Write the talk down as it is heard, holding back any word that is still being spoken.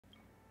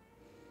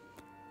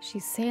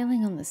She's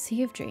sailing on the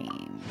Sea of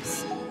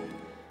Dreams.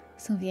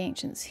 Some of the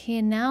ancients.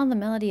 Hear now the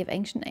melody of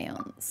ancient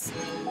aeons.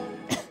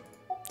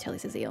 Telly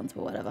says eons,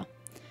 but whatever.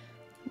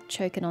 I'm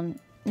choking on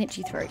an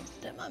itchy throat.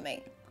 Don't mind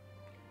me.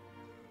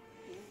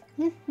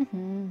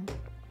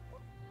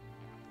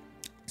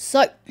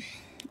 So,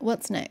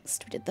 what's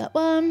next? We did that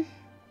one.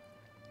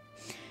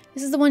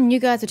 This is the one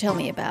you guys were telling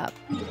me about.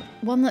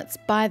 One that's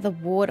by the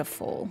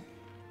waterfall.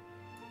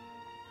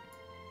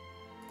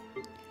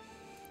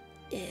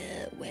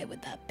 Where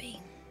would that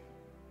be?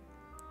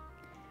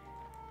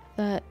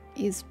 That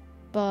is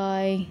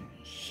by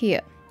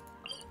here,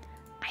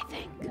 I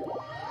think.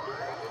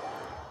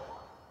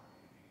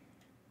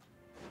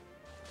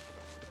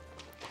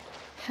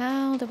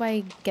 How do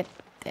I get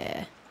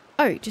there?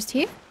 Oh, just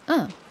here?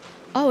 Oh.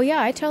 Oh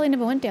yeah, I totally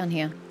never went down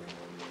here.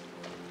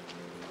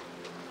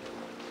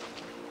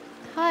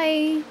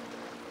 Hi.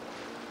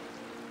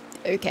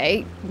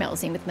 Okay,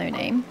 Melusine with no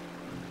name.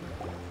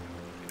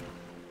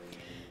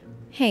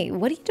 Hey,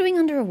 what are you doing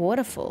under a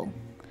waterfall?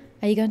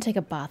 Are you going to take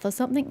a bath or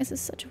something? This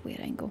is such a weird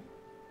angle.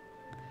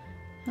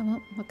 Oh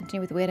well, I'll continue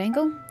with the weird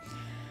angle.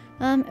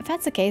 If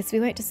that's the case, we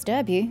won't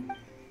disturb you.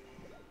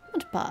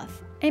 What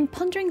bath? I'm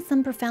pondering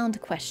some profound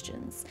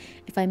questions.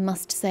 If I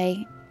must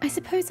say, I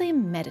suppose I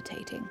am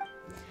meditating.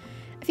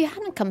 If you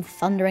hadn't come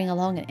thundering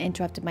along and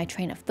interrupted my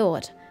train of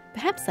thought,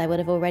 perhaps I would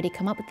have already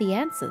come up with the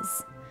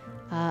answers.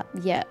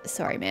 Yeah,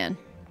 sorry man.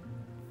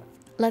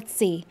 Let's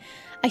see.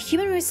 A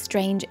human who is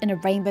strange in a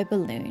rainbow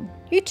balloon.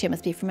 You two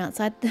must be from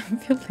outside the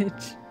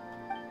village.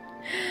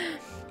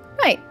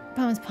 Right,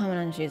 Palmer's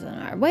Palmer and shoes on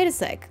our. Wait a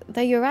sec.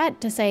 Though you're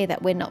right to say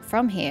that we're not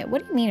from here,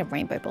 what do you mean a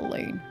rainbow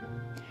balloon?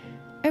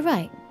 Oh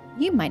right,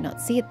 you might not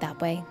see it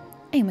that way.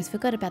 I almost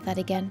forgot about that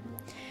again.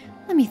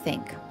 Let me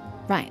think.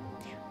 Right,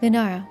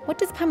 Lunara, what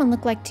does Palmer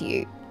look like to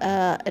you?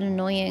 An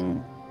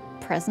annoying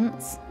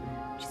presence?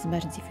 She's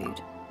emergency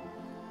food.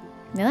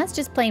 Now that's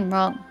just plain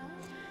wrong.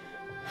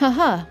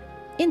 Haha.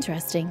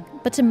 Interesting,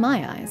 but to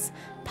my eyes,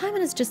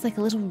 Paimon is just like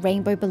a little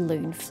rainbow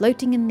balloon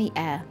floating in the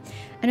air,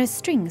 and her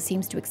string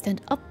seems to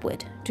extend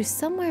upward to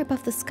somewhere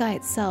above the sky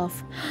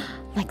itself,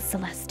 like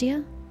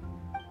Celestia.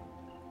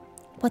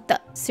 What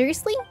the?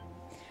 Seriously?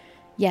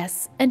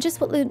 Yes, and just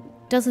what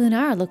does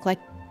Lunara look like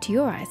to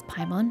your eyes,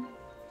 Paimon?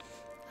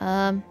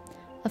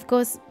 Of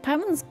course,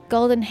 Paimon's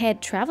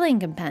golden-haired traveling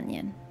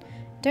companion.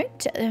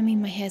 I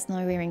mean, my hair's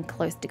nowhere even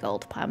close to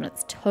gold, Paimon.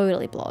 It's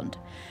totally blonde.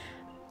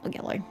 Or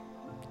yellow.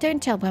 Don't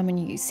tell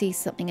Paimon you see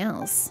something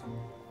else.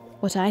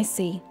 What I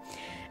see.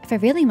 If I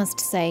really must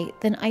say,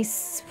 then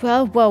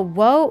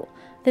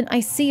then I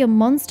see a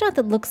monster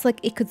that looks like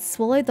it could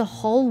swallow the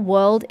whole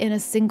world in a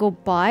single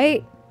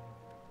bite.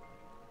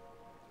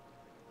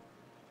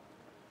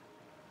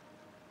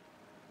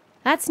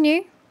 That's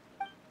new.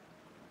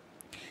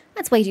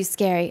 That's way too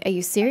scary. Are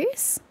you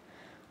serious?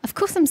 Of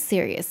course I'm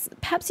serious.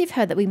 Perhaps you've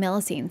heard that we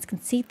Melusines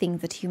can see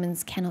things that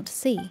humans cannot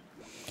see.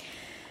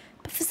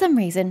 But for some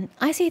reason,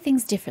 I see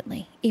things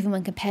differently, even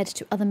when compared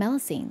to other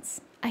Melusines.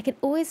 I can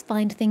always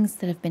find things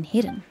that have been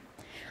hidden.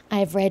 I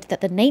have read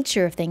that the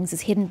nature of things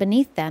is hidden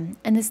beneath them,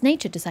 and this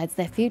nature decides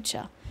their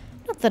future.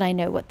 Not that I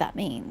know what that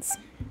means.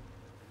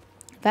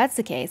 If that's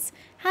the case,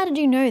 how did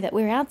you know that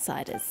we're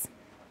outsiders?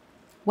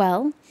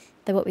 Well,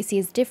 though what we see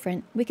is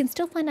different, we can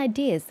still find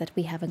ideas that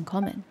we have in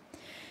common.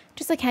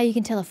 Just like how you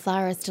can tell a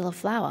flower is still a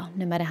flower,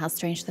 no matter how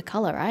strange the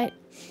colour, right?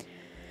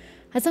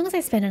 As long as I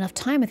spend enough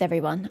time with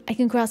everyone, I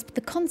can grasp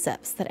the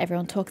concepts that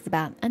everyone talks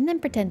about and then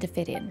pretend to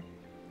fit in.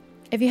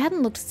 If you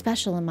hadn't looked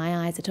special in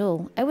my eyes at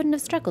all, I wouldn't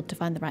have struggled to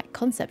find the right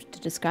concept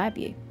to describe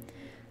you.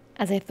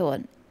 As I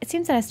thought, it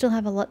seems that I still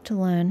have a lot to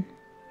learn.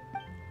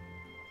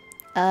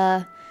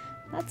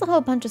 That's a whole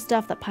bunch of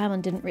stuff that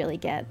Paimon didn't really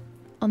get.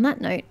 On that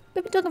note,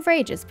 we've been talking for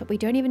ages, but we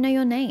don't even know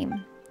your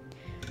name.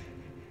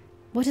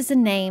 What is a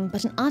name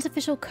but an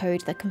artificial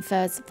code that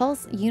confers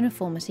false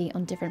uniformity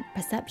on different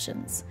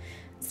perceptions?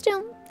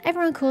 Still,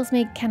 everyone calls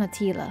me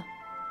Kanatila,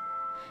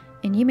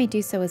 and you may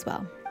do so as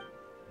well.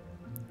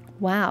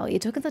 Wow, you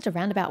talk in such a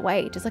roundabout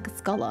way, just like a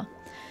scholar.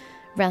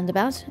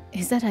 Roundabout?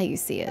 Is that how you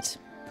see it?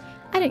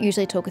 I don't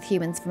usually talk with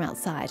humans from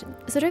outside,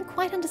 so I don't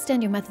quite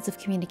understand your methods of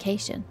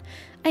communication.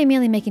 I am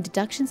merely making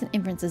deductions and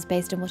inferences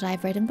based on what I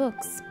have read in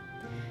books.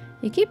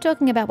 You keep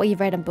talking about what you've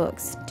read in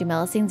books. Do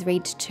Melusines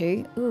read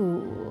too?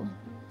 Ooh,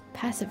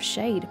 passive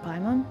shade,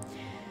 Paimon.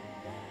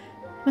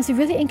 Must be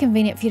really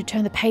inconvenient for you to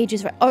turn the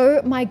pages right.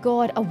 Oh my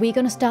god, are we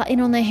going to start in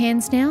on their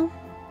hands now?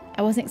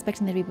 I wasn't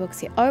expecting there to be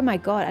books here. Oh my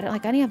god, I don't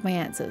like any of my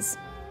answers.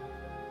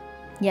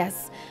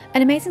 Yes,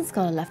 an amazing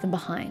scholar left them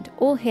behind,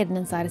 all hidden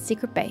inside a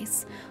secret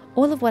base.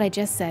 All of what I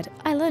just said,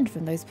 I learned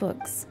from those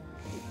books.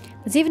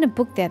 There's even a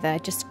book there that I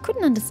just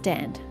couldn't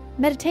understand.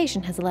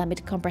 Meditation has allowed me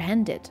to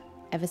comprehend it,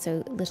 ever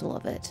so little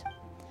of it.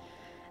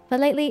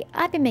 But lately,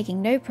 I've been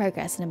making no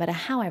progress no matter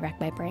how I rack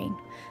my brain.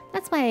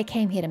 That's why I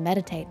came here to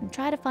meditate and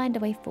try to find a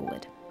way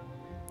forward.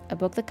 A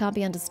book that can't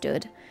be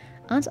understood.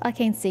 Aren't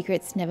arcane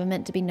secrets never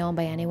meant to be known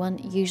by anyone,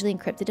 usually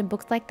encrypted in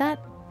books like that?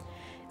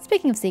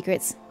 Speaking of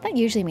secrets, that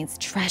usually means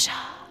treasure.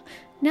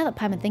 Now that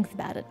Paimon thinks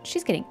about it,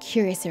 she's getting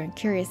curiouser and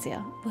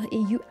curiouser. Well,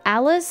 are you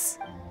Alice?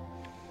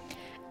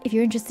 If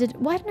you're interested,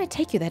 why don't I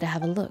take you there to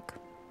have a look?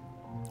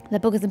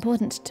 That book is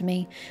important to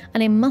me,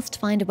 and I must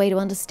find a way to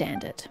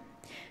understand it.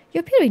 You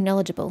appear to be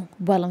knowledgeable,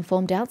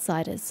 well-informed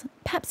outsiders.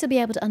 Perhaps you'll be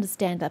able to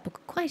understand that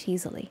book quite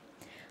easily.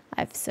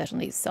 I've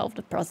certainly solved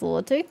a puzzle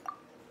or two.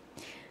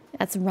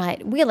 That's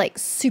right, we're like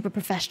super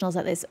professionals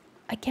at this.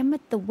 Again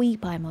with the wee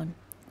Paimon.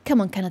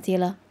 Come on,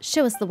 Kanatila,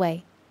 show us the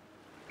way.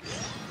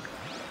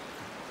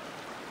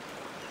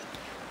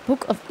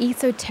 Book of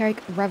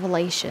Esoteric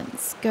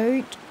Revelations.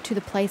 Go to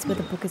the place where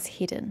the book is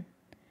hidden.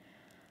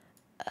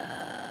 Can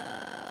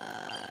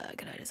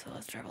I just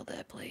fast travel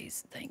there,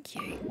 please? Thank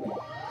you.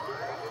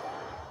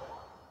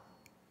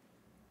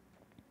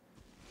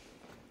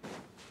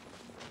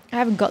 I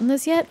haven't gotten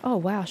this yet? Oh,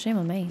 wow. Shame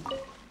on me.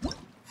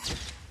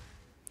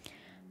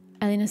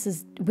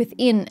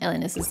 Within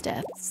Elinus's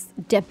depths.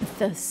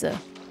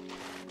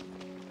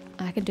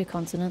 I can do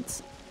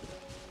consonants.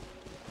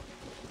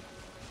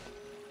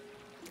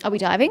 Are we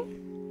diving?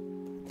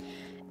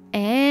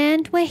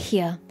 And we're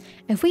here.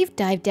 If we've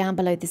dived down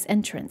below this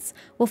entrance,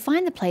 we'll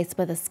find the place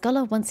where the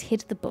scholar once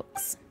hid the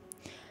books.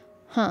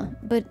 Huh,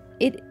 but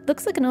it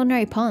looks like an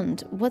ordinary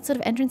pond. What sort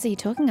of entrance are you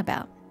talking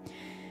about?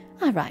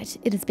 Ah, right,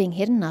 it is being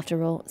hidden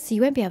after all, so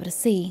you won't be able to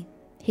see.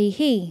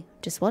 Hee.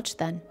 Just watch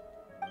then.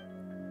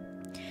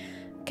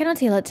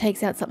 Kanatila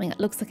takes out something that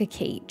looks like a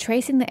key,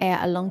 tracing the air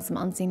along some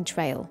unseen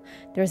trail.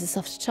 There is a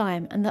soft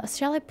chime, and the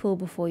shallow pool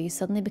before you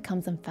suddenly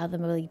becomes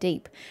unfathomably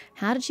deep.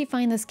 How did she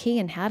find this key,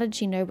 and how did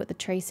she know what the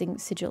tracing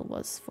sigil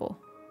was for?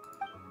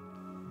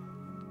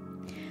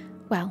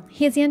 Well,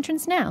 here's the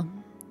entrance now.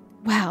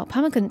 Wow,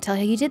 Paimon couldn't tell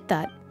how you did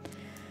that.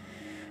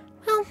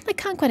 Well, I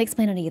can't quite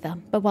explain it either,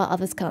 but while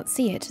others can't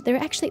see it, there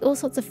are actually all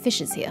sorts of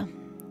fishes here.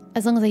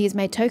 As long as I use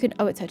my token,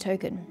 oh, it's her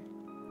token.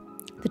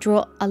 To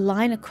draw a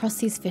line across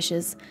these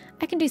fishes,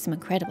 I can do some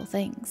incredible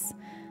things.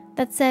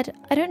 That said,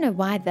 I don't know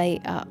why they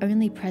are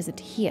only present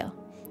here.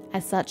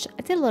 As such,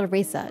 I did a lot of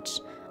research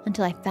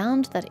until I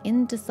found that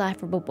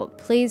indecipherable book.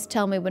 Please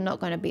tell me we're not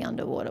going to be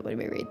underwater when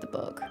we read the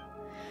book.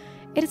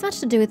 It has much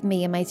to do with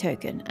me and my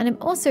token, and I'm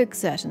also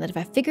certain that if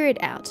I figure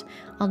it out,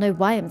 I'll know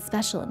why I'm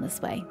special in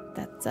this way.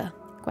 That's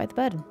quite the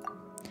burden.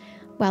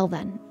 Well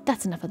then,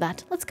 that's enough of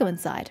that. Let's go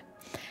inside.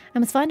 I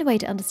must find a way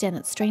to understand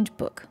that strange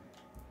book.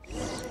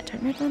 I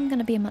don't know if I'm going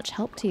to be much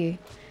help to you.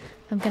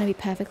 I'm going to be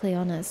perfectly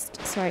honest.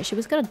 Sorry, she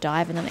was going to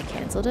dive and then I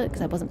cancelled it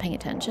because I wasn't paying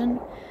attention.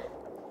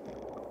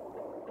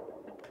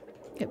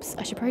 Oops,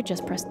 I should probably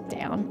just press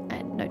down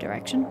and no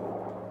direction.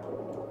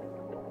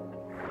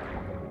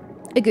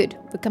 Oh, good.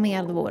 We're coming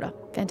out of the water.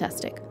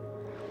 Fantastic.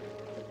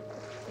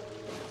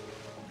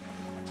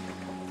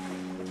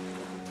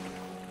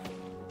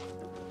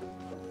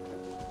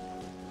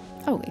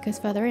 Oh, it goes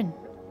further in.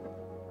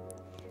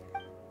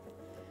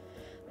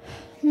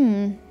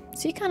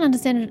 So you can't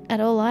understand it at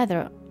all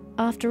either,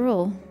 after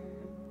all.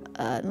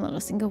 Not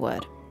a single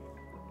word.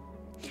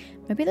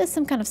 Maybe there's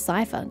some kind of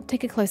cipher.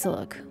 Take a closer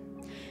look.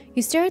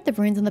 You stare at the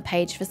runes on the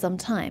page for some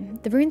time.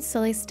 The runes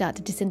slowly start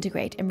to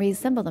disintegrate and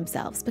reassemble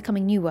themselves,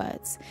 becoming new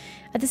words.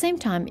 At the same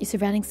time, your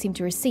surroundings seem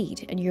to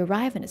recede, and you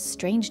arrive in a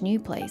strange new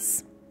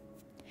place.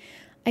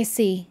 I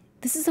see.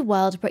 This is a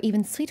world where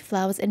even sweet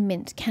flowers and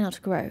mint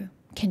cannot grow.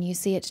 Can you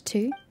see it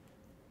too?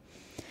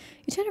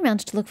 You turn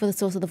around to look for the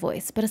source of the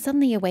voice, but are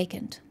suddenly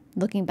awakened.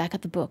 Looking back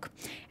at the book,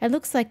 it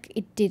looks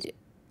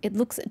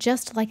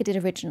just like it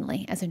did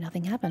originally, as though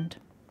nothing happened.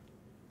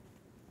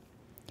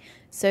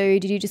 So,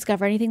 did you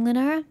discover anything,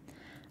 Lunara?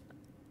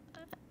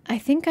 I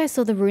think I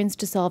saw the runes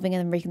dissolving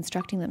and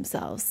reconstructing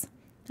themselves.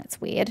 That's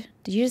weird.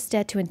 Did you just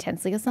stare too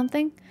intensely or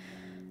something?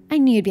 I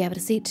knew you'd be able to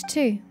see it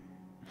too.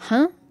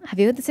 Huh? Have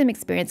you had the same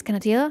experience,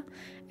 Kanatila?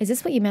 Is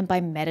this what you meant by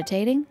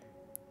meditating?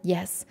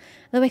 Yes,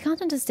 though I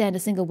can't understand a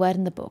single word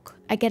in the book.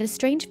 I get a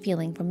strange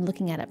feeling from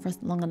looking at it for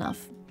long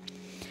enough.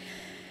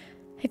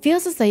 It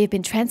feels as though you've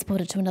been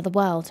transported to another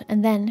world,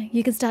 and then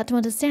you can start to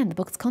understand the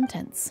book's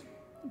contents.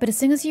 But as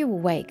soon as you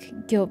awake,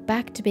 you're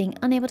back to being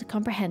unable to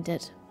comprehend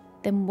it.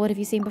 Then what have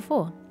you seen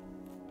before?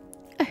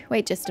 Oh,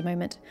 wait just a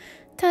moment.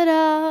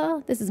 Ta-da!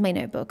 This is my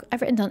notebook.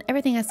 I've written down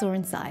everything I saw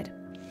inside.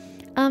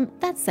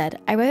 That said,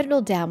 I wrote it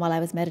all down while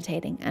I was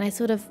meditating, and I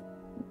sort of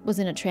was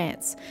in a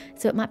trance,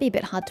 so it might be a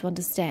bit hard to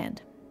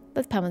understand.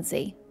 Let's come and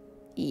see.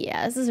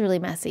 Yeah, this is really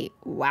messy.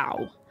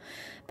 Wow.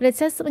 But it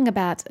says something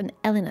about an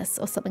Elinus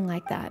or something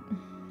like that.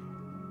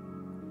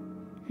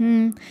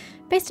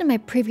 Based on my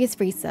previous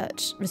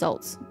research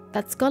results,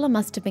 that scholar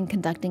must have been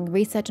conducting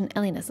research on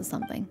Elinus or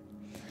something.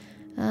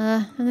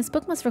 And this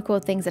book must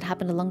record things that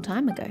happened a long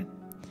time ago.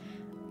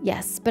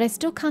 Yes, but I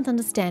still can't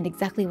understand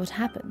exactly what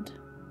happened.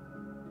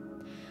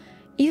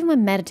 Even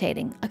when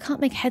meditating, I can't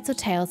make heads or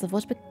tails of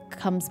what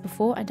comes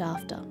before and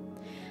after.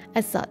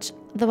 As such,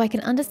 though I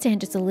can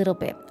understand just a little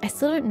bit, I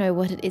still don't know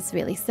what it is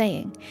really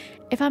saying.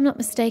 If I'm not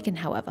mistaken,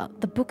 however,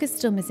 the book is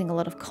still missing a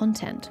lot of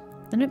content.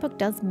 The notebook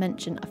does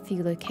mention a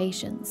few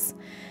locations.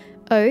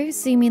 Oh,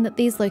 so you mean that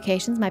these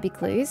locations might be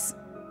clues?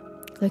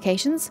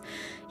 Locations?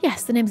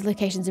 Yes, the names of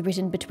locations are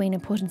written between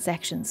important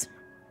sections.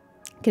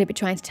 Could it be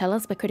trying to tell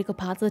us where critical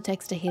parts of the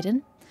text are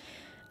hidden?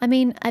 I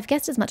mean, I've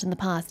guessed as much in the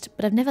past,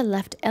 but I've never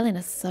left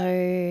Elinus, so...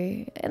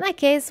 In that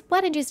case,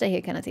 why don't you stay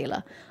here,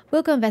 Kanatila?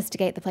 We'll go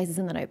investigate the places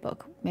in the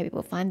notebook. Maybe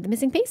we'll find the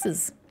missing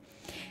pieces.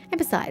 And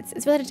besides,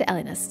 it's related to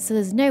Elinus, so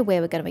there's no way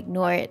we're going to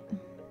ignore it.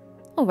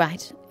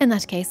 Alright, in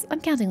that case,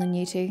 I'm counting on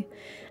you two.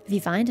 If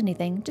you find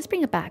anything, just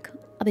bring it back.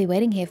 I'll be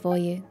waiting here for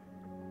you.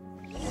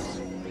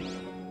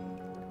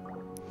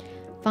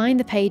 Find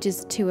the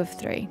pages 2 of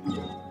 3.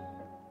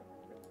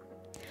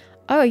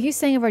 Oh, are you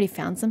saying I've already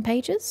found some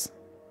pages?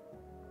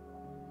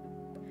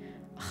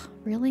 Oh,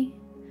 really?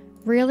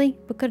 Really?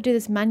 We've got to do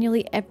this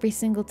manually every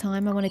single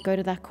time I want to go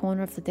to that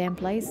corner of the damn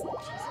place? Jesus.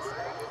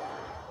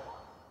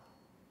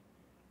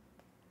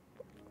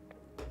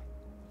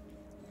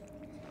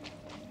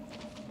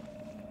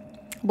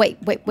 Wait.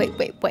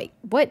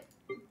 What?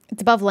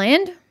 It's above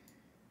land?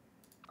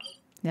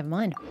 Never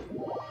mind.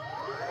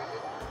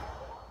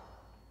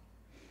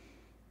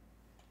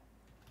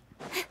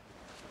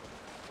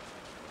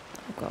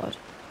 Oh god.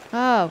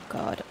 Oh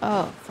god.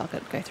 Oh, fuck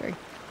it. Go through.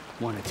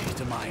 Want a taste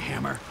of my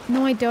hammer?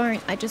 No, I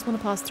don't. I just want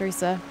to pass through,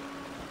 sir.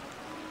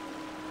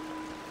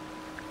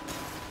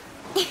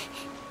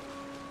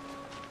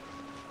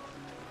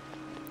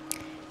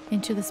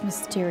 Into this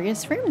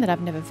mysterious room that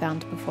I've never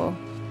found before.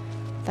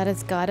 That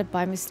is guarded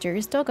by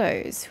mysterious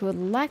doggos who are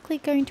likely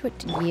going to...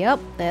 Yep,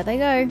 there they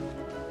go.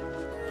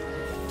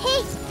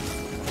 Hey!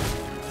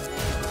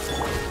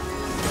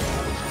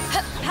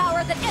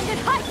 Power that ended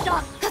high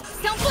stop!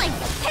 Don't blink!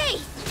 Hey!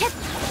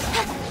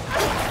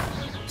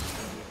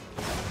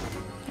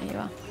 There you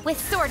are. With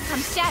sword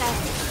comes shadow.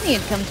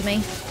 You'd come to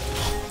me.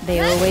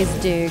 They always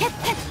do.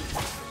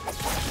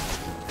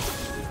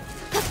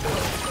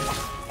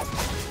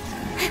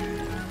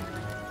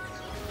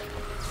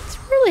 It's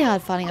really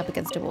hard fighting up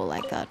against a wall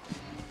like that.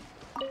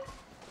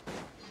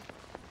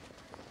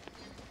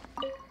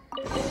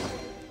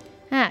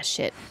 Ah,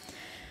 shit.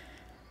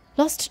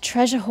 Lost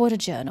treasure hoarder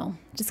journal.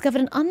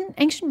 Discovered an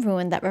ancient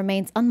ruin that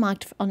remains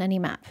unmarked on any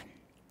map.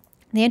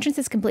 The entrance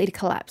is completely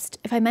collapsed.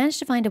 If I manage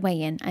to find a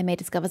way in, I may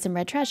discover some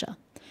red treasure.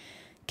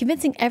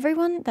 Convincing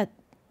everyone that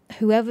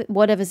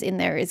whatever's in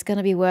there is going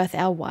to be worth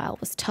our while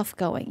was tough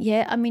going.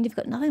 Yeah, I mean, you've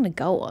got nothing to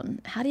go on.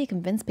 How do you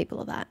convince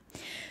people of that?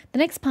 The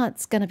next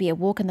part's going to be a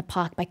walk in the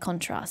park by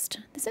contrast.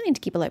 There's no need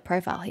to keep a low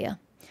profile here.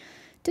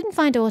 Didn't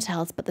find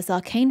Ortals, but this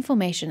arcane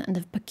formation and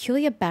the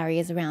peculiar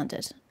barriers around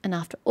it. And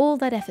after all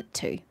that effort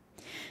too.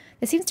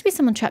 There seems to be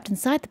someone trapped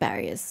inside the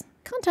barriers.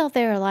 Can't tell if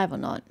they're alive or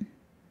not.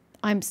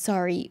 I'm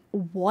sorry,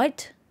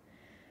 what?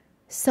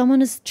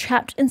 Someone is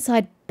trapped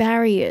inside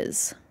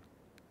barriers.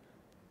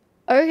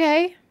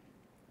 Okay.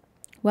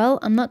 Well,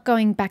 I'm not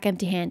going back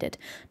empty-handed.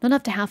 Not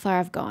after how far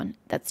I've gone.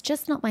 That's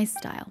just not my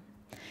style.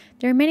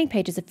 The remaining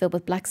pages are filled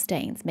with black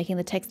stains, making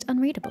the text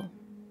unreadable.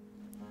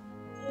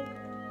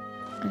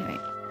 Anyway,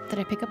 did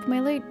I pick up my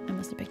loot? I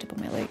must have picked up on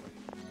my loot.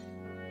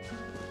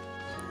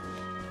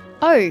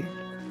 Oh!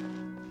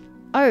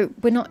 Oh,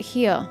 we're not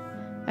here.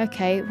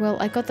 Okay,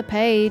 well, I got the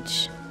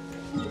page.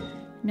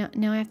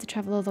 Now I have to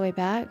travel all the way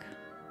back.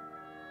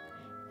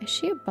 Is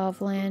she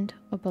above land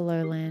or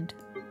below land?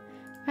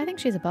 I think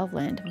she's above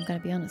land, if I'm going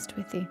to be honest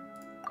with you.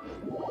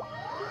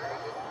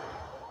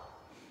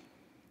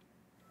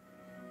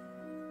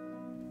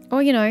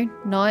 Or, you know,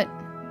 not.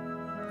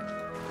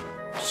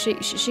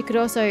 She could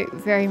also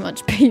very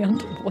much be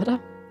underwater.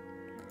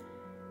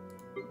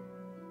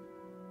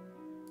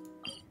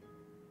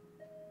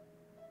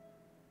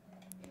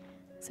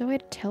 Is there a way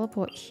to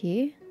teleport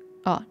here?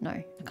 Oh, no,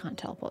 I can't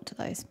teleport to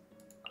those.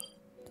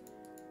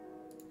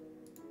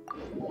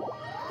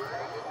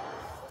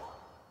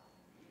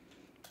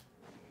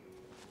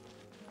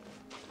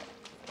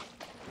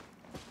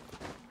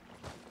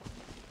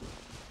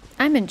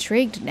 I'm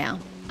intrigued now.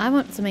 I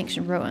want some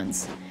ancient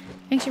ruins.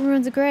 Ancient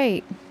ruins are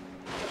great.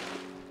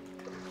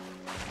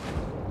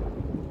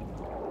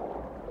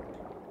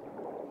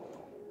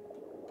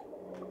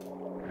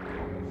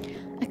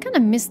 I kind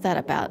of miss that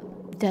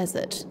about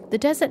desert. The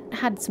desert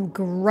had some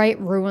great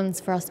ruins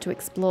for us to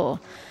explore.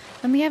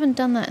 And we haven't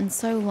done that in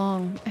so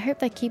long. I hope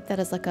they keep that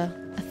as like a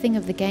thing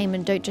of the game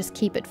and don't just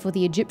keep it for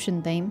the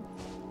Egyptian theme.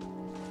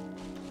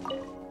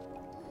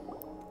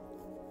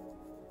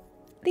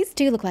 These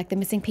do look like the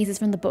missing pieces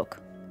from the book.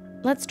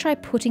 Let's try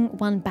putting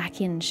one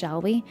back in,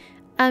 shall we?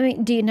 I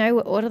mean, do you know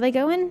what order they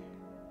go in?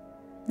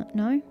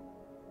 No?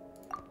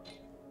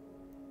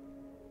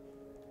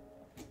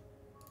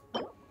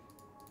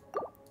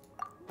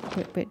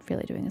 We're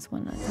really doing this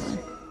one at a time.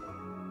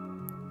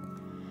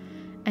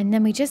 And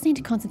then we just need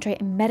to concentrate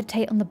and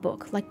meditate on the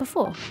book, like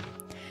before.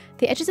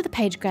 The edges of the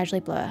page gradually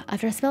blur.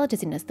 After a spell of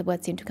dizziness, the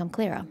words seem to become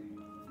clearer.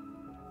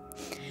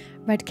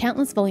 Read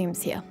countless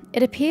volumes here.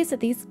 It appears that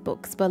these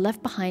books were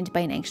left behind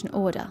by an ancient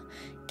order.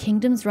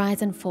 Kingdoms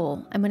rise and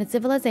fall, and when a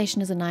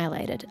civilization is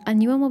annihilated, a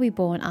new one will be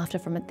born after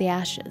from the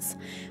ashes,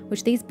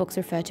 which these books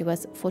refer to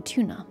as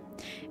Fortuna.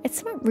 It's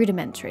somewhat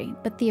rudimentary,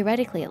 but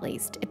theoretically at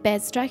least, it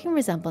bears striking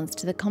resemblance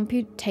to the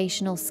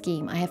computational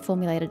scheme I have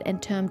formulated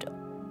and termed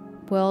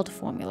World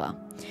Formula.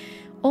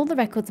 All the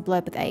records blow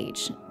up with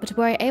age, but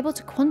were I able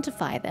to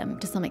quantify them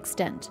to some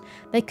extent,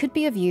 they could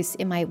be of use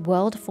in my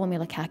world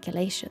formula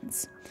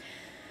calculations.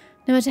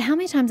 No matter how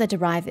many times I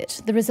derive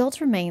it, the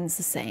result remains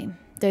the same,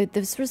 though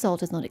this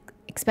result is not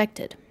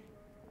expected.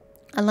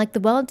 Unlike the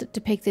world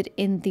depicted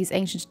in these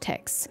ancient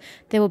texts,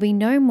 there will be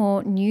no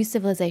more new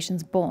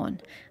civilizations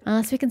born,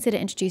 unless we consider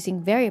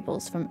introducing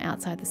variables from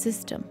outside the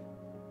system.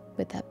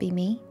 Would that be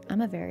me?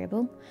 I'm a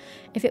variable.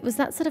 If it was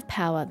that sort of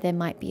power, there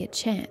might be a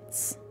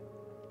chance.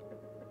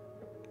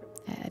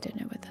 I don't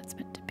know what that's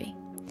meant to be.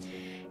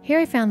 Here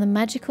I found the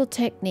magical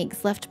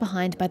techniques left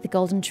behind by the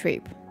Golden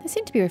Troop. They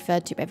seem to be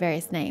referred to by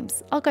various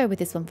names. I'll go with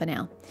this one for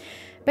now.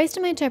 Based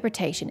on my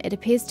interpretation, it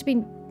appears to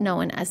be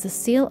known as the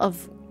Seal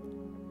of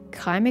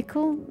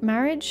Chemical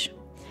Marriage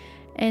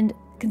and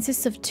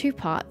consists of 2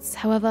 parts.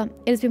 However,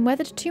 it has been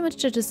weathered too much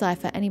to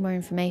decipher any more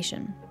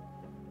information.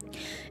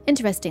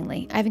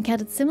 Interestingly, I've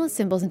encountered similar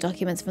symbols in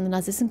documents from the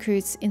Narcissus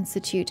Cruz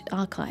Institute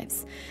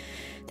archives.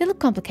 They look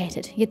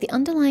complicated, yet the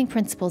underlying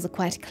principles are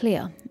quite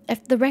clear.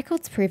 If the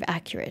records prove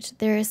accurate,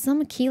 there are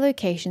some key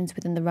locations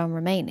within the realm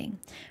remaining.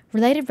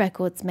 Related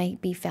records may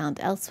be found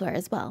elsewhere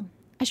as well.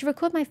 I should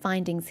record my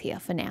findings here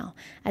for now,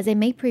 as they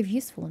may prove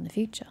useful in the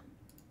future.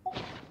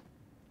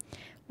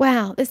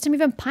 Wow, this time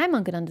even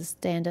Paimon could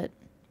understand it.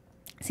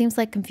 Seems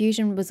like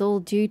confusion was all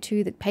due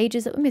to the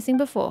pages that were missing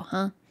before,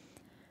 huh?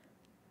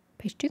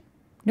 Page 2?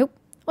 Nope.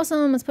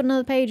 Awesome, let's put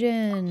another page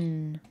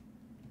in.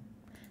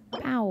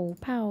 Pow,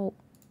 pow,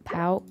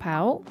 pow,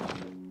 pow.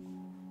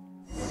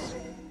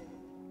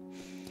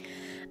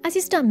 As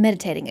you start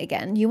meditating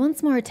again, you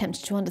once more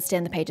attempt to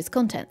understand the page's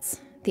contents.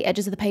 The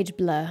edges of the page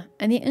blur,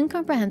 and the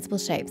incomprehensible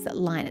shapes that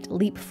line it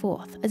leap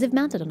forth, as if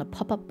mounted on a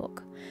pop-up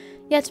book.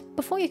 Yet,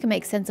 before you can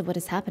make sense of what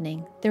is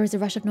happening, there is a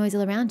rush of noise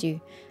all around you,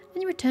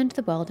 and you return to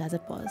the world as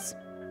it was.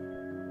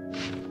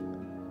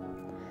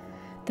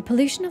 The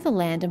pollution of the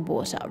land and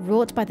water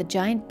wrought by the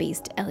giant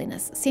beast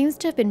Elinus seems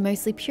to have been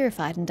mostly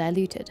purified and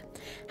diluted.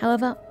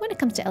 However, when it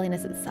comes to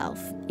Elinus itself,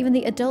 even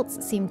the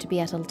adults seem to be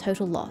at a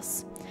total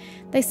loss.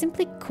 They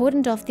simply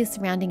cordoned off the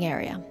surrounding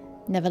area.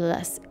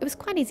 Nevertheless, it was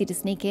quite easy to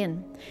sneak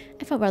in.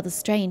 I felt rather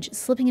strange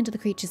slipping into the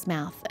creature's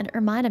mouth, and it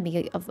reminded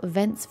me of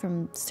events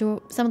from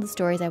some of the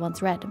stories I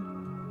once read.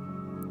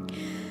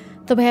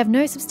 Though I have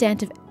no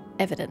substantive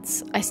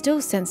evidence, I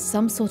still sensed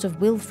some sort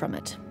of will from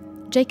it.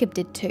 Jacob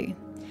did too.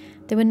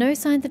 There were no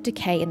signs of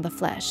decay in the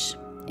flesh.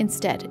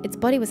 Instead, its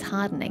body was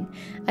hardening,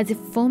 as if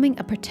forming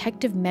a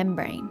protective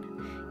membrane.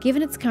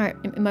 Given its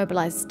current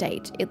immobilized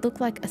state, it looked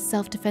like a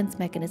self-defense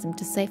mechanism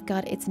to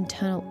safeguard its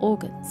internal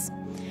organs.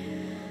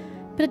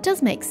 But it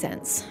does make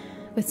sense,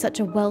 with such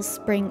a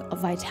wellspring of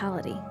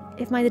vitality.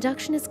 If my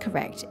deduction is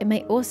correct, it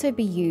may also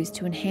be used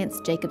to enhance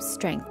Jacob's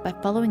strength by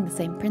following the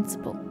same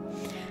principle.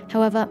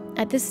 However,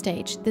 at this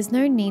stage, there's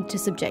no need to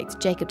subject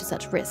Jacob to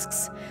such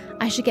risks.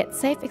 I should get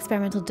safe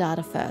experimental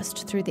data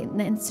first through the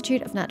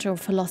Institute of Natural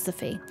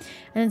Philosophy,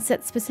 and then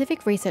set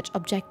specific research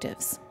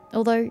objectives.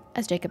 Although,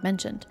 as Jacob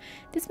mentioned,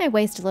 this may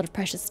waste a lot of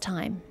precious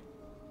time.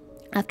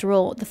 After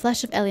all, the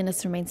flesh of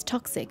Elinus remains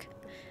toxic,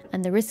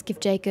 and the risk if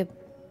Jacob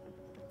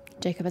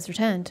has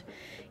returned.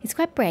 He's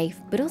quite brave,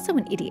 but also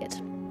an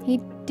idiot. He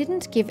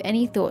didn't give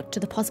any thought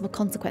to the possible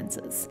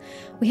consequences.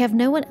 We have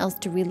no one else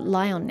to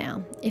rely on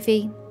now.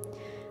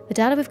 The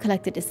data we've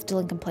collected is still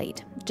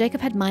incomplete. Jacob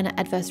had minor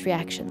adverse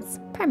reactions,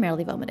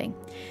 primarily vomiting,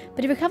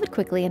 but he recovered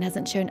quickly and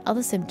hasn't shown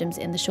other symptoms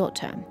in the short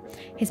term.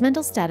 His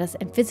mental status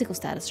and physical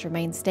status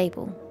remain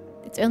stable.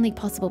 It's only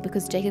possible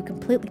because Jacob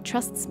completely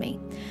trusts me.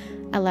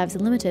 Our lives are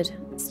limited.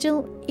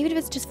 Still, even if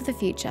it's just for the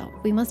future,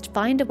 we must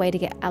find a way to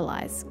get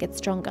allies, get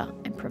stronger,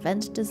 and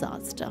prevent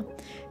disaster.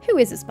 Who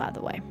is this, by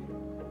the way?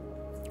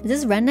 Is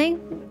this Rene?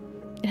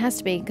 It has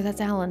to be, because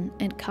that's Alan,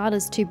 and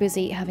Carter's too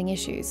busy having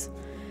issues.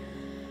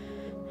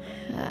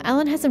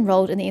 Alan has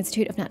enrolled in the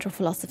Institute of Natural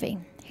Philosophy.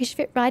 He should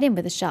fit right in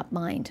with a sharp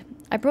mind.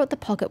 I brought the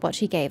pocket watch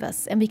he gave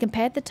us, and we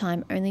compared the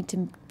time only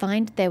to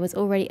find there was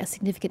already a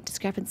significant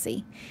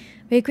discrepancy.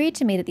 We agreed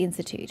to meet at the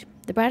Institute.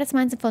 The brightest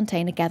minds of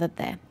Fontaine are gathered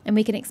there, and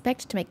we can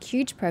expect to make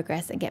huge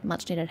progress and get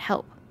much needed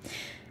help.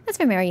 As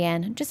for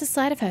Marianne, just the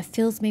sight of her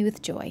fills me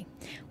with joy.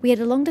 We had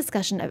a long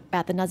discussion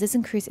about the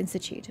Narcissus Cruz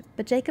Institute,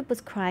 but Jacob was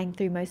crying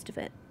through most of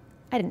it.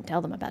 I didn't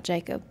tell them about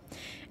Jacob.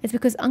 It's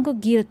because Uncle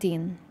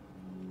Guillotine,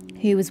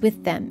 who was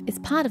with them, is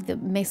part of the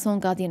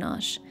Maison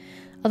Gardiennage.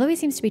 Although he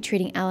seems to be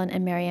treating Alan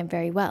and Marianne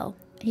very well,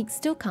 he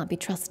still can't be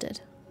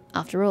trusted.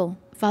 After all,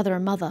 father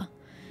and mother.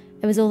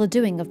 It was all the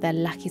doing of their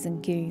lackeys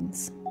and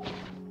goons.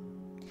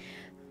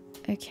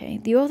 Okay,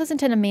 the author's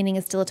intended meaning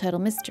is still a total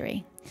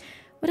mystery.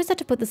 We'll just have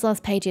to put this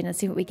last page in and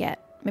see what we get.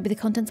 Maybe the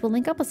contents will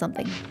link up or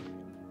something.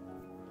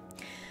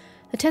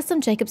 The tests on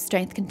Jacob's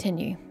strength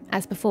continue.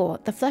 As before,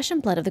 the flesh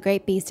and blood of the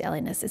great beast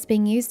Elinus is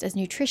being used as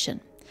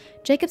nutrition.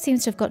 Jacob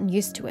seems to have gotten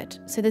used to it,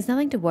 so there's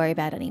nothing to worry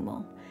about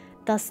anymore.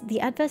 Thus, the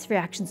adverse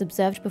reactions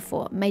observed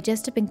before may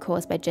just have been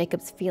caused by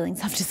Jacob's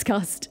feelings of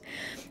disgust.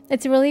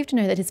 It's a relief to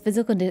know that his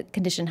physical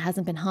condition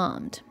hasn't been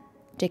harmed.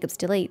 Jacob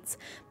still eats,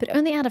 but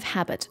only out of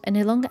habit and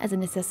no longer as a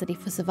necessity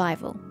for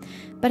survival.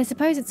 But I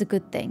suppose it's a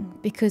good thing,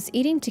 because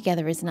eating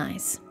together is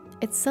nice.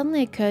 it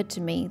suddenly occurred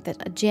to me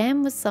that a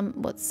jam was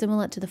somewhat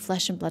similar to the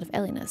flesh and blood of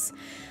Elinus,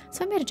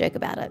 so I made a joke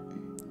about it.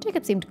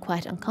 Jacob seemed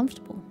quite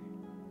uncomfortable.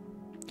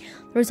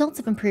 The results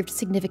have improved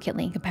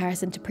significantly in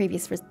comparison to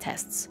previous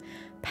tests.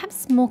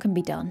 Perhaps more can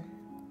be done.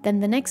 Then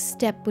the next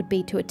step would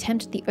be to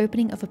attempt the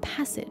opening of a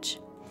passage.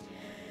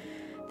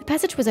 The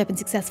passage was opened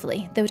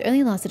successfully, though it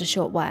only lasted a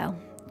short while.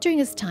 During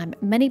this time,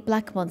 many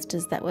black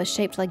monsters that were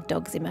shaped like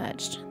dogs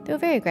emerged. They were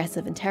very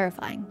aggressive and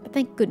terrifying, but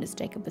thank goodness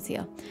Jacob was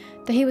here.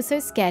 Though he was so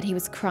scared he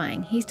was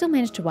crying, he still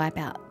managed to wipe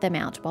them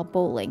out while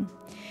bawling.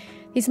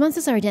 These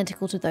monsters are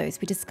identical to those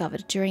we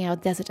discovered during our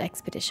desert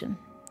expedition.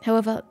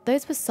 However,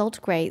 those were salt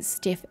grey,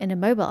 stiff and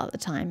immobile at the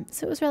time,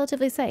 so it was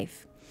relatively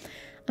safe.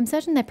 I'm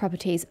certain their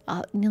properties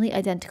are nearly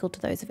identical to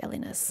those of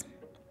Elinus.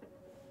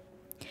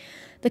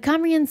 The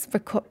Cambrian's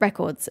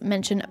records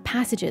mention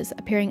passages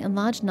appearing in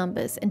large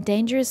numbers and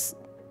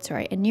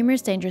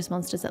numerous dangerous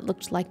monsters that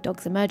looked like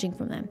dogs emerging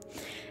from them.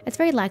 It's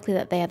very likely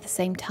that they are the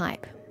same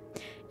type.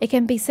 It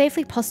can be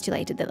safely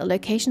postulated that the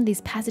location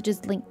these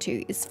passages link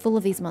to is full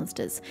of these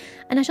monsters,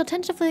 and I shall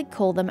tentatively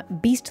call them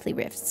beastly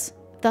rifts.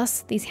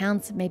 Thus, these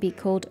hounds may be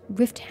called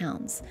rift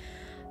hounds.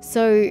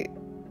 So,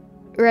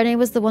 Rene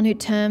was the one who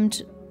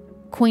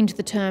coined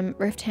the term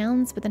rift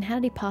hounds, but then how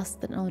did he pass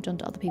the knowledge on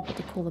to other people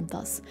to call them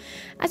thus?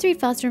 As you read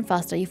faster and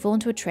faster, you fall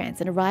into a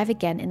trance and arrive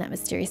again in that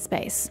mysterious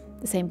space.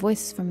 The same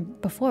voice from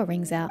before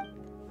rings out.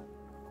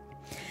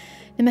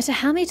 No matter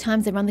how many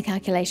times they run the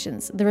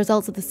calculations, the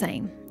results are the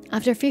same.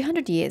 After a few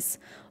hundred years,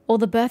 all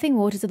the birthing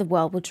waters of the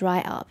world will dry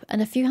up,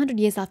 and a few hundred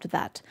years after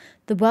that,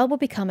 the world will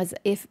become as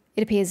if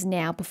it appears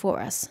now before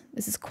us.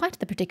 This is quite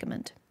the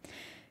predicament.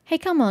 Hey,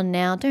 come on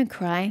now, don't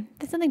cry.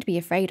 There's nothing to be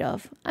afraid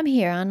of. I'm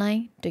here, aren't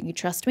I? Don't you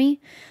trust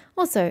me?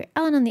 Also,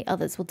 Alan and the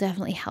others will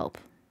definitely help.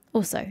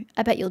 Also,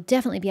 I bet you'll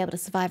definitely be able to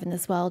survive in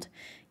this world.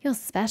 You're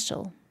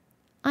special.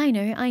 I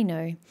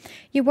know.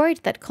 You're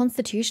worried that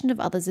constitution of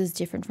others is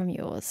different from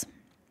yours.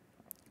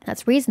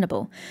 That's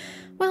reasonable.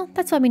 Well,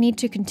 that's why we need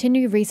to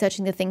continue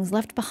researching the things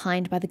left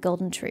behind by the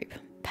Golden Troop.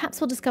 Perhaps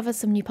we'll discover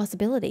some new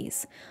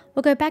possibilities.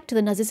 We'll go back to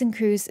the Narcissan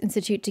Cruz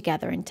Institute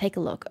together and take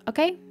a look,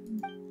 okay?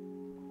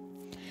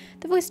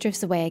 The voice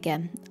drifts away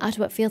again,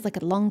 after what feels like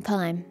a long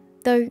time.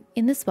 Though,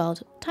 in this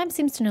world, time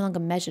seems to no longer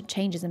measure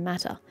changes in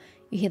matter.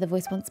 You hear the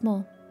voice once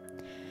more.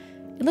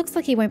 It looks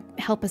like he won't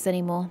help us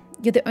anymore.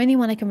 You're the only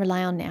one I can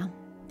rely on now.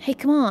 Hey,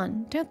 come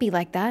on, don't be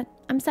like that.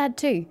 I'm sad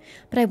too,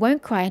 but I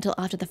won't cry until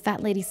after the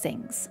fat lady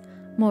sings.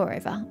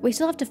 Moreover, we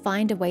still have to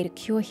find a way to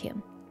cure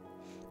him.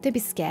 Don't be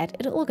scared,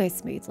 it'll all go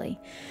smoothly.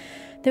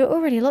 There are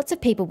already lots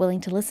of people willing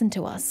to listen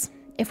to us,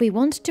 if we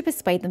want to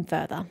persuade them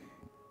further.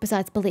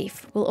 Besides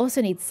belief, we'll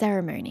also need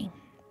ceremony.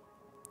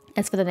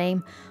 As for the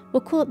name,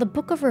 we'll call it the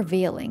Book of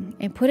Revealing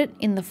and put it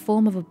in the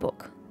form of a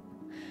book.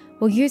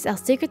 We'll use our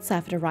secret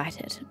cipher to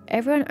write it.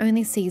 Everyone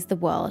only sees the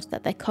world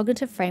that their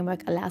cognitive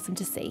framework allows them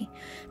to see.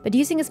 But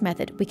using this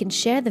method, we can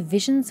share the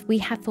visions we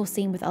have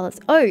foreseen with others.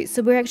 Oh,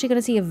 so we're actually going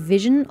to see a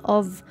vision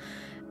of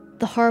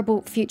the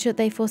horrible future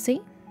they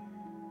foresee?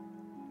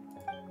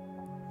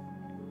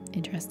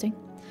 Interesting.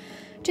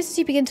 Just as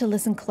you begin to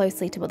listen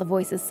closely to what the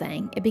voice is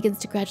saying, it begins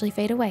to gradually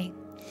fade away.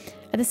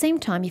 At the same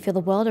time, you feel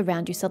the world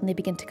around you suddenly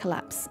begin to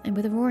collapse, and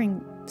with a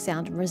roaring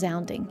sound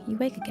resounding, you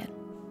wake again.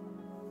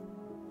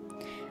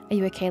 Are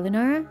you okay,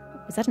 Lunara?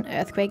 Was that an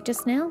earthquake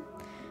just now?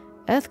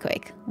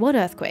 Earthquake? What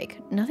earthquake?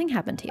 Nothing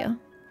happened here.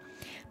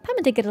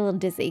 Pamela did get a little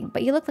dizzy,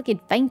 but you look like you'd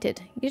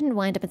fainted. You didn't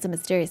wind up in some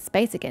mysterious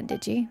space again,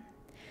 did you?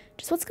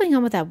 Just what's going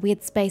on with that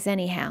weird space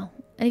anyhow?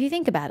 And if you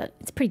think about it,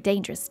 it's pretty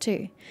dangerous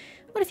too.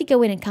 What if you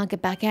go in and can't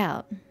get back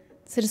out?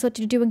 So just what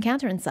did you do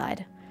encounter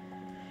inside?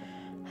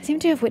 I seem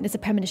to have witnessed a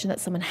premonition that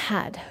someone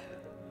had.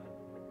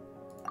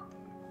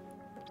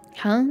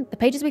 Huh? The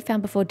pages we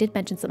found before did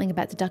mention something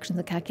about deductions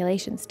and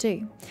calculations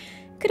too.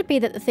 Could it be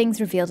that the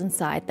things revealed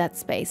inside that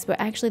space were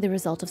actually the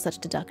result of such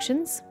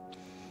deductions?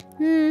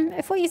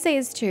 If what you say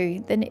is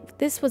true, then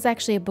this was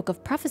actually a book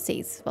of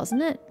prophecies,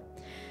 wasn't it?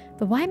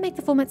 But why make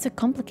the format so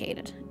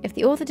complicated? If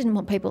the author didn't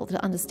want people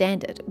to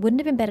understand it, wouldn't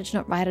it have been better to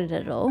not write it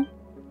at all?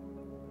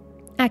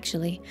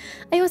 Actually,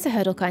 I also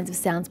heard all kinds of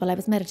sounds while I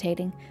was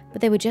meditating,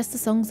 but they were just the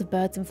songs of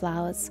birds and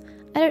flowers.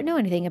 I don't know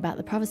anything about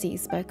the prophecy you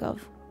spoke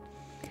of.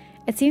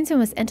 It seems we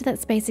must enter that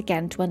space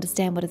again to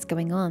understand what is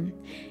going on.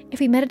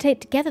 If we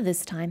meditate together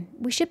this time,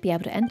 we should be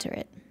able to enter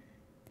it.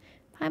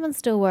 Paimon's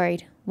still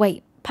worried.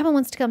 Wait, Paimon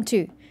wants to come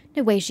too.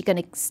 No way is she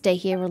going to stay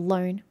here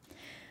alone.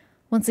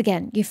 Once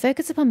again, you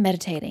focus upon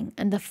meditating,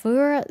 and the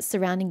furor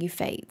surrounding you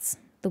fades.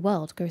 The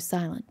world goes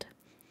silent.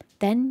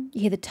 Then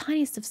you hear the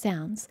tiniest of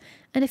sounds,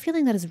 and a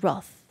feeling that is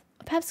wrath,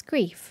 or perhaps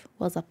grief,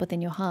 wells up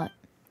within your heart.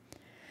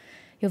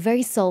 Your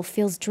very soul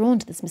feels drawn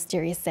to this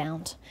mysterious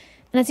sound.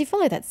 And as you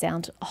follow that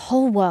sound, a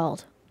whole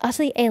world,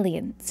 utterly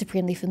alien,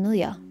 supremely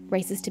familiar,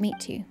 races to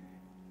meet you.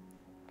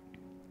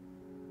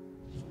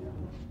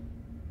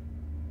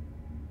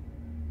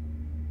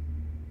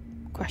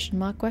 Question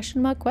mark,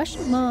 question mark,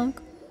 question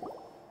mark.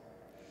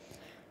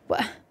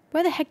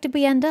 Where the heck did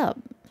we end up?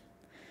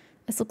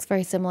 This looks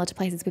very similar to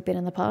places we've been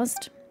in the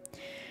past.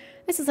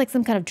 This is like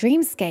some kind of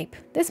dreamscape.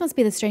 This must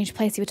be the strange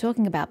place you were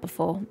talking about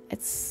before.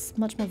 It's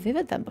much more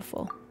vivid than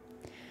before.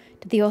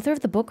 Did the author of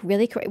the book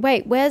really create...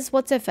 Wait, where's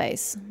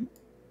what's-her-face?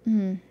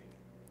 Did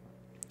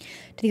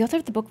the author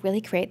of the book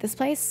really create this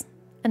place?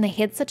 And they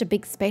hid such a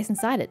big space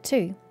inside it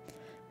too.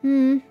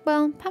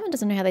 Well, Paimon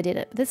doesn't know how they did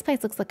it, but this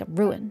place looks like a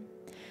ruin.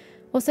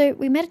 Also,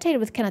 we meditated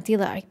with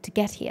Kanatila to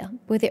get here.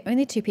 We're the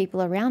only two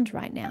people around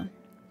right now.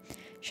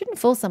 Shouldn't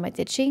fall somewhere,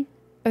 did she?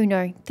 Oh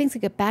no, things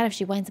could get bad if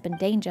she winds up in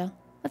danger.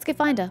 Let's go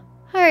find her.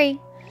 Hurry!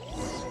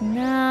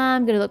 Nah,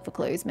 I'm gonna look for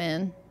clues,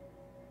 man.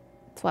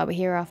 That's why we're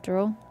here after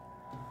all.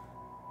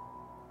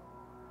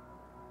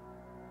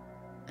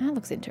 That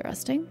looks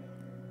interesting.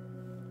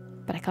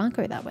 But I can't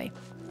go that way.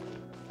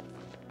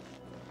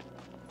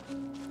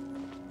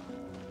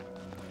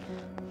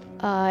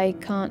 I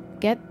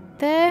can't get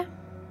there.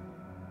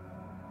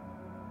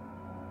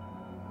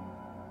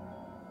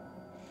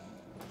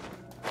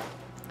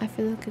 I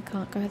feel like I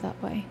can't go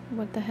that way.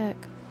 What the heck?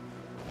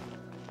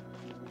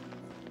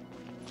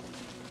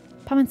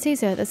 Paimon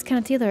sees her. There's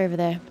Kanatila over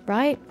there,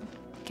 right?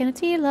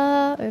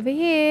 Kanatila, over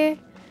here.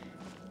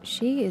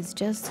 She is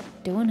just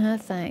doing her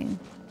thing.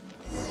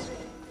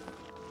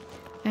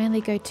 I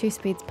only go 2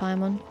 speeds,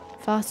 Paimon.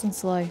 Fast and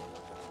slow.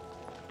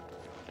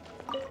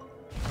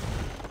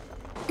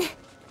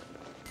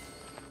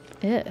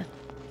 Ew.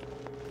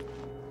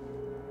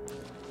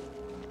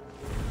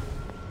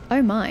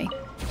 Oh my.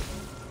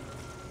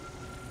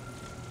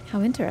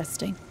 How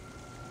interesting.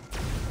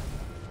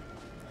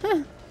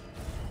 Huh.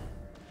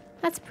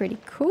 That's pretty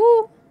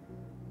cool.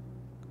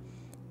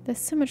 There's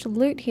so much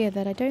loot here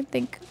that I don't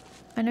think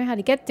I know how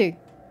to get to.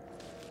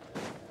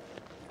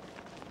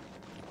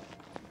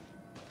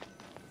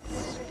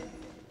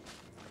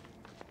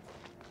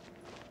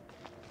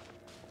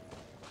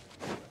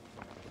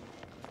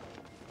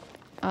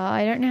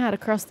 I don't know how to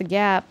cross the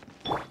gap.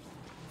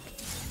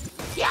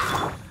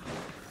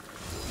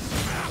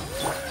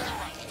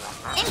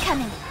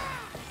 Incoming.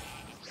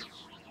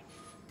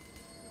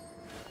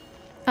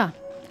 Ah,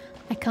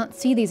 I can't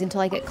see these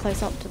until I get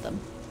close up to them.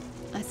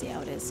 I see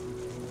how it is.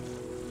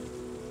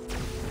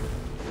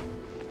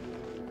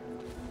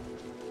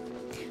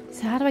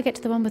 So how do I get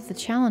to the one with the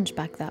challenge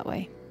back that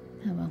way?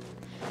 Oh well,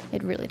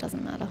 it really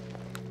doesn't matter.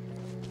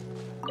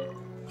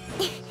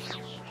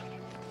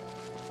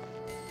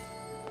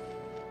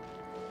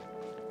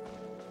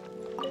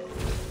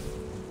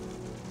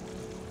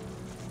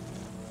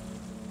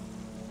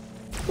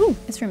 Ooh,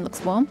 this room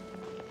looks warm.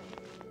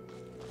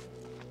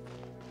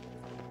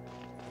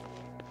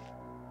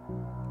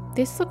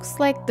 This looks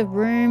like the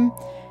room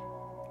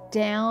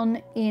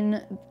down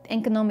in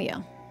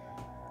Enconomia.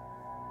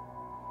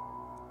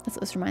 That's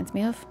what this reminds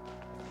me of.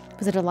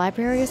 Was it a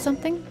library or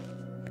something?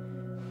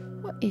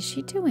 What is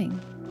she doing?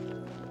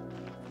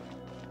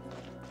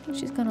 I think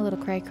she's gone a little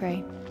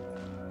cray-cray.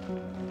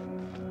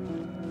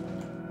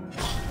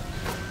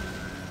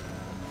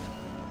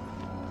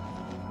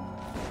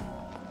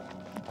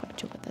 Not quite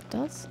sure what that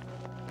does.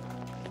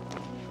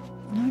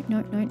 No,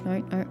 no, no, no,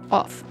 no.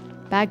 Off.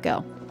 Bad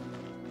girl.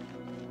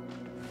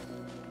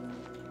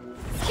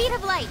 Speed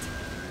of light.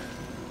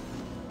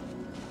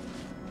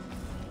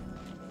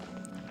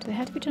 Do they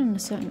have to be done in a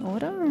certain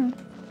order? Or...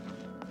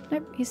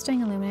 Nope, he's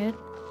staying illuminated.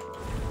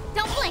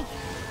 Don't blink.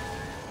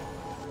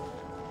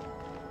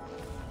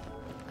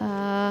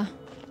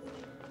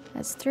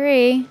 That's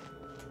 3.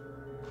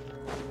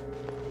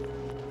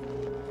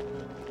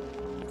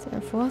 Is there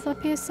a 4th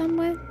up here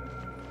somewhere?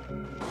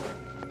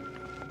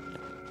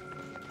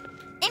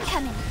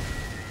 Incoming.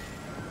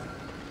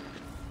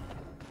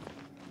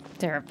 Is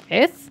there a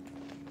 5th?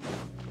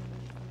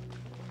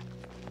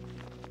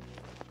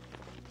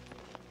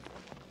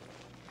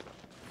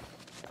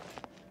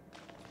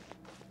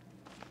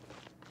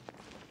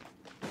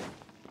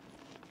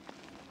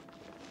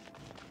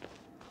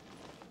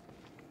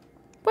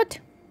 What?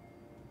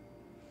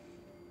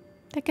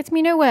 That gets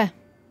me nowhere.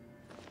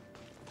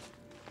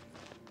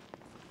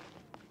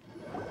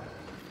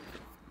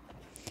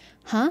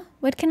 Huh?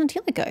 Where'd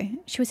Kanatila go?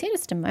 She was here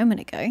just a moment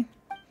ago.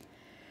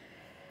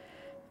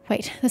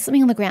 Wait, there's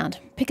something on the ground.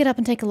 Pick it up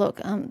and take a look.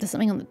 There's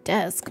something on the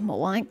desk, more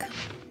like.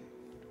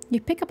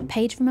 You pick up a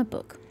page from a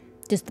book.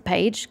 Just the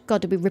page?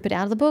 God, did we rip it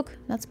out of the book?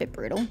 That's a bit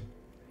brutal.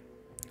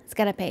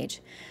 Scatter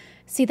page.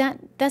 See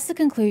that's the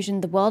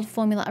conclusion the world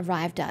formula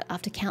arrived at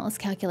after countless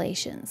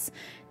calculations.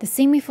 The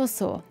scene we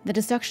foresaw, the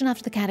destruction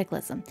after the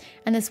cataclysm,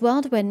 and this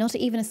world where not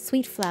even a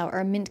sweet flower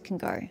or a mint can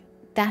go.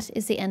 That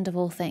is the end of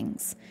all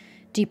things.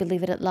 Do you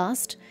believe it at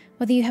last?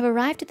 Whether you have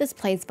arrived at this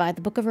place via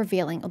the Book of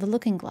Revealing or the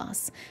Looking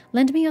Glass,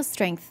 lend me your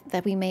strength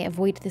that we may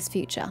avoid this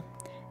future.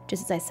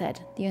 Just as I said,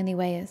 the only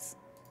way is...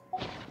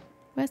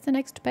 Where's the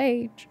next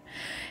page?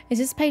 Is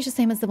this page the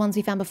same as the ones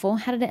we found before?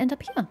 How did it end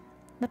up here?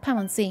 Let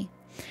Paimon see.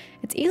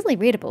 It's easily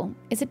readable.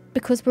 Is it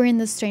because we're in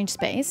this strange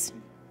space?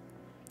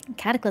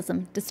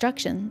 Cataclysm,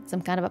 destruction,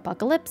 some kind of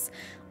apocalypse?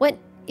 What?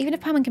 Even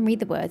if Paimon can read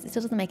the words, it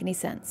still doesn't make any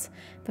sense.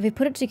 But if we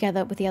put it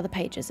together with the other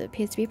pages, it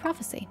appears to be a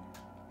prophecy.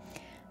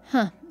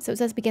 Huh, so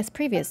it's as we guessed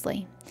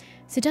previously.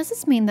 So does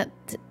this mean that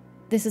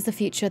this is the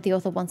future the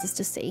author wants us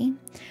to see.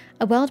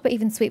 A world where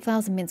even sweet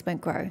flowers and mints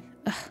won't grow.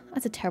 Ugh,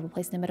 that's a terrible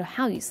place no matter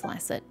how you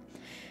slice it.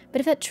 But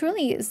if that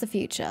truly is the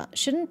future,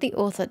 shouldn't the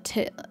author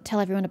tell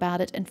everyone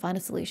about it and find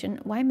a solution?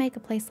 Why make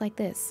a place like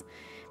this?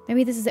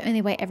 Maybe this is the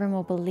only way everyone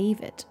will believe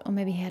it. Or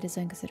maybe he had his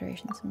own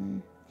considerations.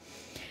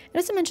 It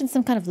also mentions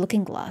some kind of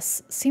looking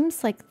glass.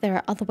 Seems like there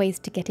are other ways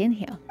to get in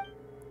here.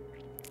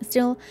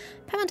 Still,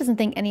 Paimon doesn't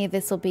think any of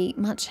this will be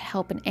much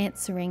help in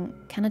answering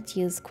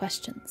Kanatia's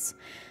questions.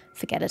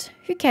 Forget it.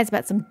 Who cares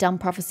about some dumb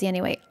prophecy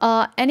anyway?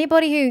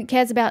 Anybody who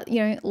cares about,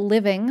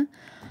 living,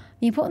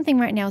 the important thing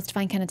right now is to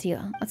find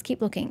Kanatia. Let's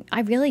keep looking. I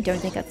really don't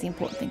think that's the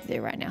important thing to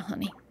do right now,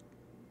 honey.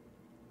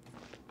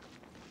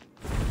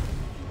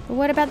 But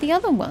what about the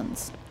other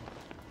ones?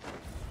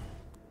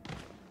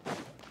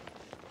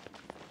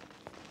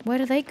 Where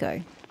do they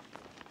go?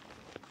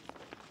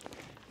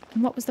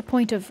 And what was the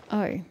point of...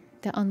 Oh,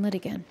 they're unlit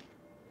again.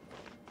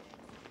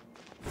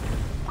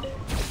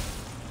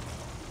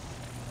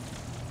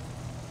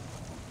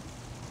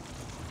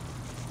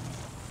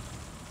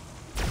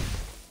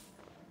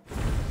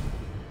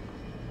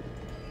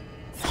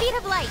 Speed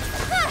of light!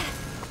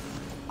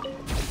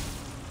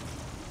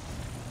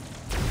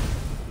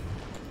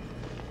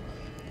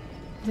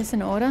 Is this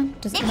an order?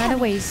 Does it matter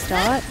where you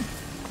start?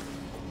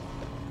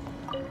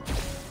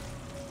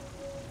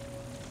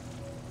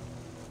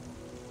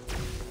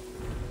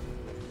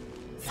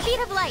 Speed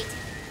of light!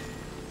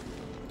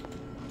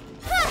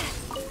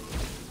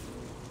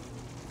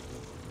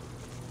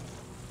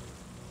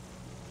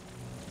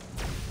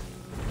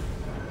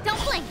 Don't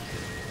blink!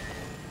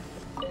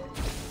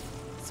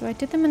 So I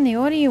did them in the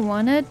order you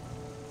wanted.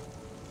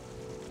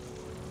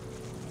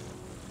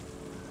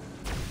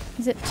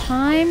 Is it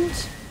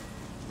timed?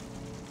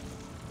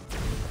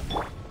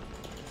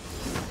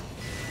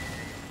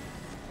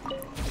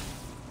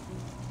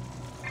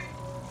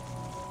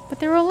 But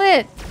they're all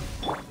lit.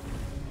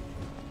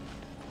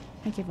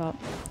 I give up.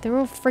 They're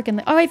all freaking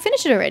lit. Oh, I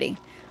finished it already.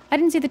 I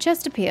didn't see the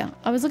chest appear.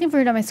 I was looking for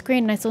it on my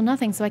screen and I saw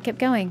nothing, so I kept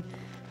going.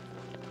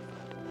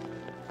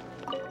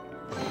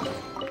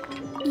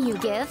 You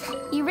give,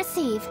 you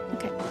receive.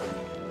 Okay.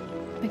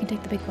 We can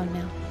take the big one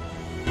now.